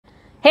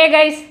Hey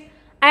guys,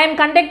 I am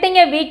conducting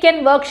a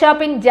weekend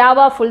workshop in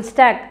Java full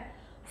stack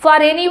for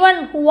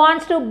anyone who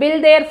wants to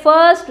build their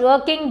first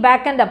working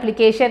backend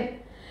application.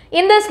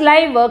 In this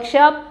live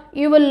workshop,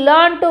 you will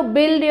learn to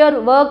build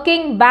your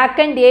working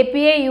backend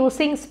API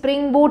using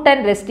Spring Boot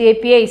and REST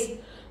APIs.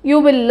 You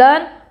will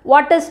learn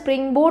what is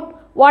Spring Boot,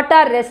 what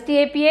are REST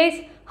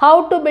APIs,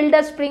 how to build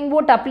a Spring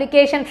Boot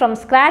application from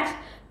scratch,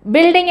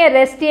 building a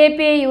REST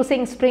API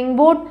using Spring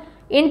Boot,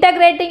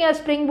 integrating a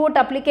Spring Boot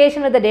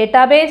application with the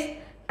database,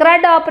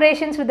 CRUD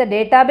operations with the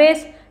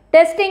database,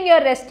 testing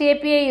your REST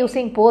API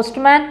using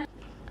Postman.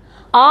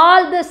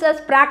 All this as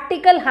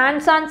practical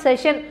hands-on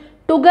session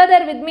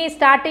together with me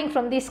starting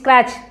from the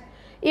scratch.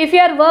 If you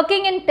are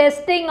working in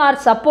testing or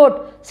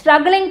support,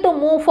 struggling to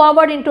move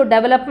forward into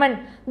development,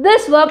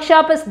 this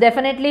workshop is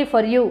definitely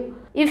for you.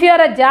 If you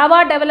are a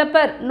Java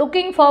developer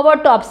looking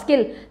forward to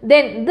upskill,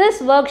 then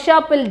this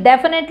workshop will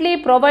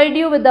definitely provide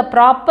you with the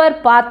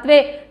proper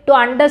pathway to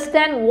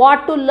understand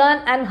what to learn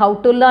and how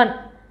to learn.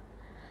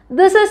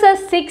 This is a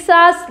 6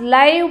 hours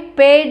live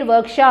paid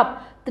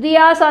workshop, 3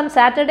 hours on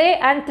Saturday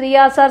and 3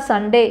 hours on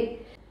Sunday.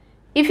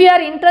 If you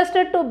are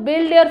interested to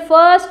build your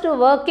first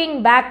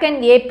working backend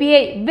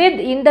API with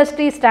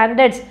industry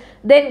standards,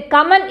 then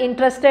come and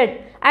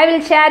interested. I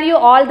will share you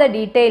all the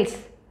details.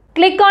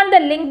 Click on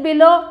the link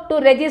below to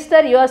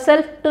register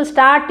yourself to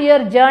start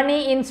your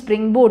journey in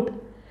Spring Boot.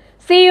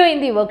 See you in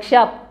the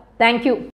workshop. Thank you.